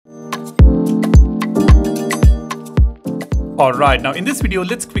Alright, now in this video,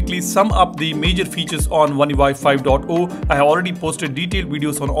 let's quickly sum up the major features on One UI 5.0. I have already posted detailed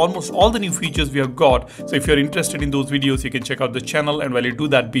videos on almost all the new features we have got. So if you're interested in those videos, you can check out the channel, and while you do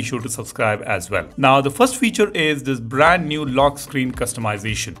that, be sure to subscribe as well. Now, the first feature is this brand new lock screen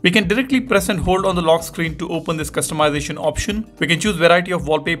customization. We can directly press and hold on the lock screen to open this customization option. We can choose variety of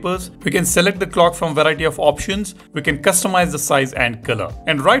wallpapers. We can select the clock from variety of options. We can customize the size and color.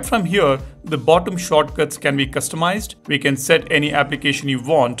 And right from here, the bottom shortcuts can be customized. We can set any application you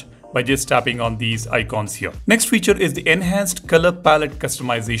want by just tapping on these icons here. Next feature is the enhanced color palette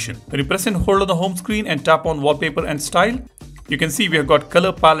customization. When you press and hold on the home screen and tap on wallpaper and style, you can see we have got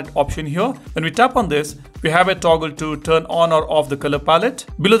color palette option here. When we tap on this, we have a toggle to turn on or off the color palette.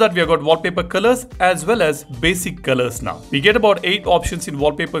 Below that, we have got wallpaper colors as well as basic colors now. We get about 8 options in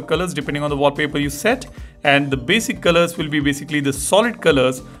wallpaper colors depending on the wallpaper you set. And the basic colors will be basically the solid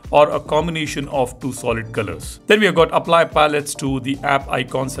colors or a combination of 2 solid colors. Then we have got apply palettes to the app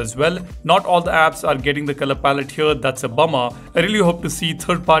icons as well. Not all the apps are getting the color palette here. That's a bummer. I really hope to see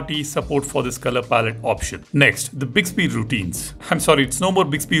third-party support for this color palette option. Next, the Bixby routines. I'm sorry, it's no more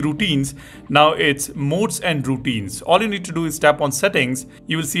Bixby routines. Now it's modes and routines. All you need to do is tap on settings.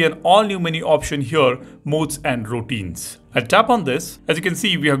 You will see an all new menu option here, modes and routines. I'll tap on this. As you can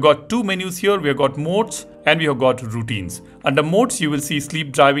see, we have got 2 menus here. We have got modes and we have got routines. Under modes, you will see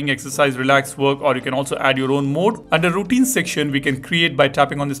sleep, driving, exercise, relax, work, or you can also add your own mode. Under routines section, we can create by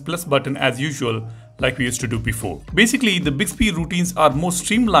tapping on this plus button as usual, like we used to do before. Basically, the Bixby routines are more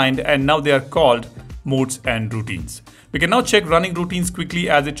streamlined and now they are called modes and routines. We can now check running routines quickly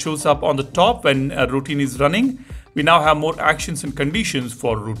as it shows up on the top when a routine is running. We now have more actions and conditions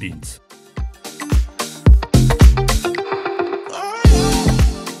for routines.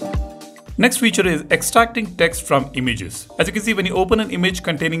 Next feature is extracting text from images. As you can see, when you open an image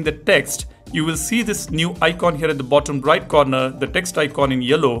containing the text, you will see this new icon here at the bottom right corner, the text icon in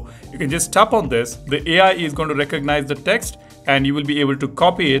yellow. You can just tap on this. The AI is going to recognize the text and you will be able to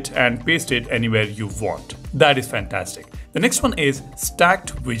copy it and paste it anywhere you want. That is fantastic. The next one is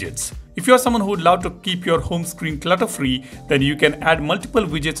stacked widgets. If you are someone who would love to keep your home screen clutter-free, then you can add multiple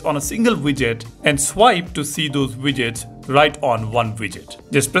widgets on a single widget and swipe to see those widgets right on one widget.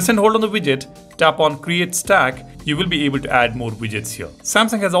 Just press and hold on the widget, tap on Create Stack, you will be able to add more widgets here.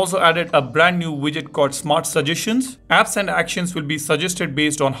 Samsung has also added a brand new widget called Smart Suggestions. Apps and actions will be suggested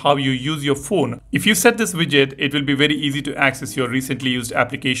based on how you use your phone. If you set this widget, it will be very easy to access your recently used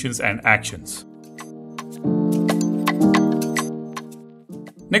applications and actions.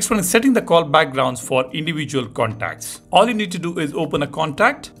 Next one is setting the call backgrounds for individual contacts. All you need to do is open a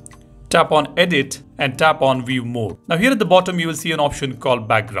contact, tap on Edit and tap on View More. Now here at the bottom you will see an option called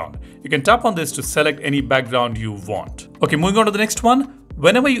Background. You can tap on this to select any background you want. Okay, moving on to the next one.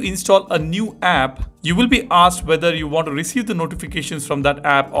 Whenever you install a new app, you will be asked whether you want to receive the notifications from that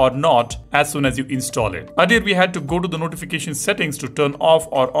app or not as soon as you install it. Earlier, we had to go to the notification settings to turn off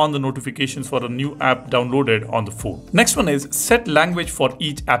or on the notifications for a new app downloaded on the phone. Next one is set language for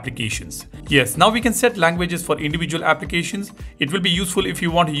each applications. Yes, now we can set languages for individual applications. It will be useful if you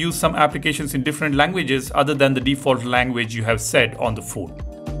want to use some applications in different languages other than the default language you have set on the phone.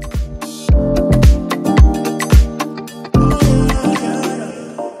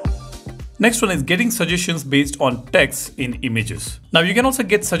 Next one is getting suggestions based on text in images. Now you can also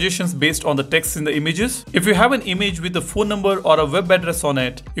get suggestions based on the text in the images. If you have an image with a phone number or a web address on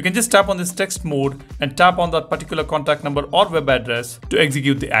it, you can just tap on this text mode and tap on that particular contact number or web address to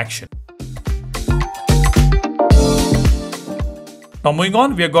execute the action. Now moving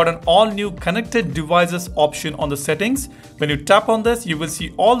on, we have got an all new connected devices option on the settings. When you tap on this, you will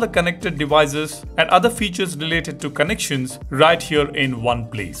see all the connected devices and other features related to connections right here in one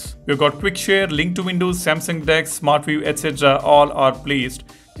place. We've got quick share, link to Windows, Samsung Dex, Smart View, etc. all are placed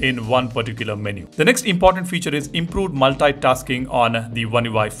in one particular menu. The next important feature is improved multitasking on the One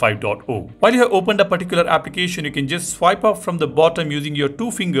UI 5.0. While you have opened a particular application, you can just swipe up from the bottom using your 2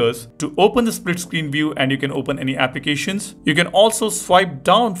 fingers to open the split screen view and you can open any applications. You can also swipe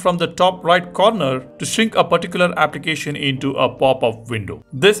down from the top right corner to shrink a particular application into a pop-up window.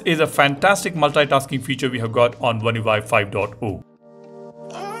 This is a fantastic multitasking feature we have got on One UI 5.0.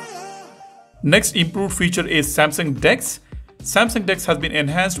 Next improved feature is Samsung Dex. Samsung Dex has been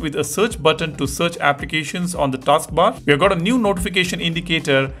enhanced with a search button to search applications on the taskbar. We have got a new notification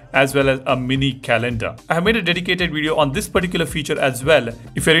indicator as well as a mini calendar. I have made a dedicated video on this particular feature as well.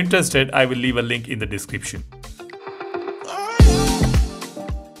 If you're interested, I will leave a link in the description.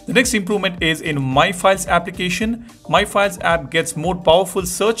 The next improvement is in My Files application. My Files app gets more powerful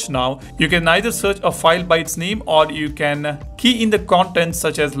search now. You can either search a file by its name, or you can key in the contents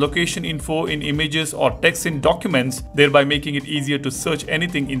such as location info in images or text in documents, thereby making it easier to search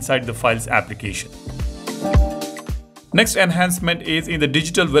anything inside the Files application. Next enhancement is in the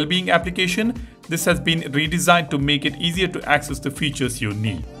Digital Wellbeing application. This has been redesigned to make it easier to access the features you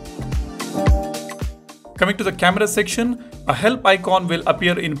need. Coming to the camera section, a help icon will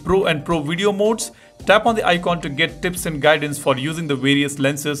appear in Pro and Pro video modes. Tap on the icon to get tips and guidance for using the various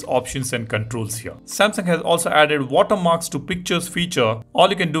lenses, options and controls here. Samsung has also added watermarks to pictures feature. All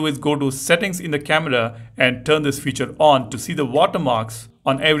you can do is go to settings in the camera and turn this feature on to see the watermarks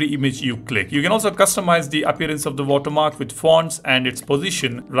on every image you click. You can also customize the appearance of the watermark with fonts and its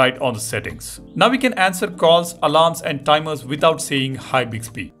position right on the settings. Now we can answer calls, alarms and timers without saying hi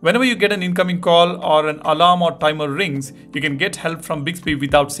Bixby. Whenever you get an incoming call or an alarm or timer rings, you can get help from Bixby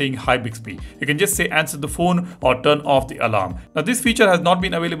without saying hi Bixby. You can just say answer the phone or turn off the alarm. Now this feature has not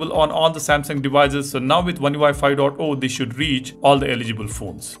been available on all the Samsung devices, so now with One UI 5.0 this should reach all the eligible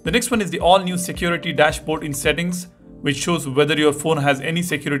phones. The next one is the all new security dashboard in settings, which shows whether your phone has any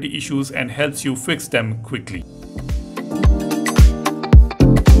security issues and helps you fix them quickly.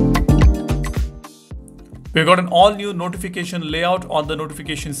 We've got an all new notification layout on the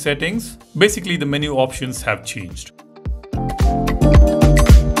notification settings. Basically, the menu options have changed.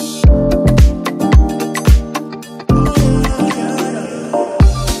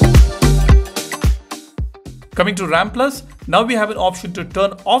 Coming to RAM Plus, now we have an option to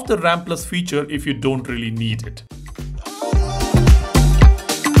turn off the RAM Plus feature if you don't really need it.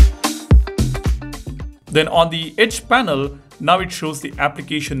 Then on the Edge panel, now it shows the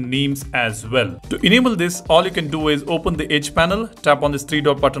application names as well. To enable this, all you can do is open the Edge panel, tap on this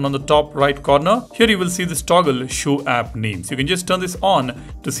three-dot button on the top right corner. Here you will see this toggle Show App Names. You can just turn this on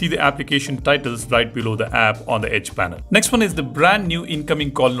to see the application titles right below the app on the Edge panel. Next one is the brand new incoming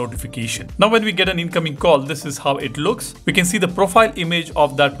call notification. Now when we get an incoming call, this is how it looks. We can see the profile image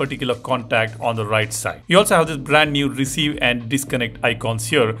of that particular contact on the right side. You also have this brand new receive and disconnect icons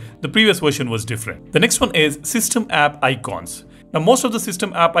here. The previous version was different. The next one is system app icons. Now most of the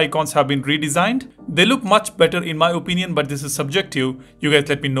system app icons have been redesigned. They look much better in my opinion, but this is subjective. You guys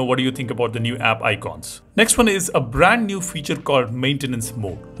let me know what do you think about the new app icons. Next one is a brand new feature called maintenance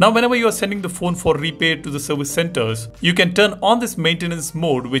mode. Now whenever you are sending the phone for repair to the service centers, you can turn on this maintenance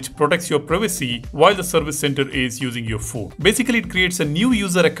mode, which protects your privacy while the service center is using your phone. Basically it creates a new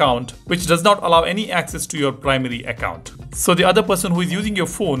user account which does not allow any access to your primary account. So the other person who is using your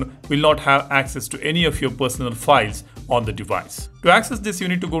phone will not have access to any of your personal files on the device. To access this, you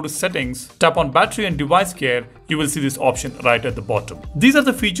need to go to settings, tap on battery and device care. You will see this option right at the bottom. These are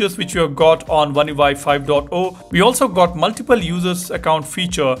the features which we have got on One UI 5.0. We also got multiple users account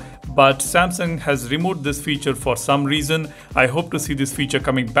feature, but Samsung has removed this feature for some reason. I hope to see this feature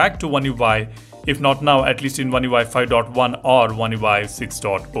coming back to One UI. If not now, at least in One UI 5.1 or One UI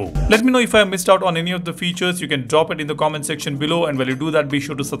 6.0. Let me know if I missed out on any of the features. You can drop it in the comment section below, and while you do that, be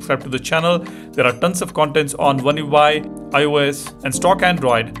sure to subscribe to the channel. There are tons of contents on One UI, iOS and stock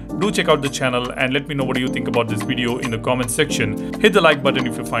Android. Do check out the channel and let me know what do you think about this video in the comment section. Hit the like button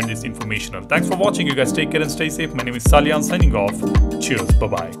if you find this informational. Thanks for watching. You guys take care and stay safe. My name is Salyan signing off. Cheers.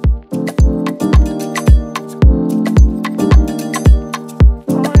 Bye-bye.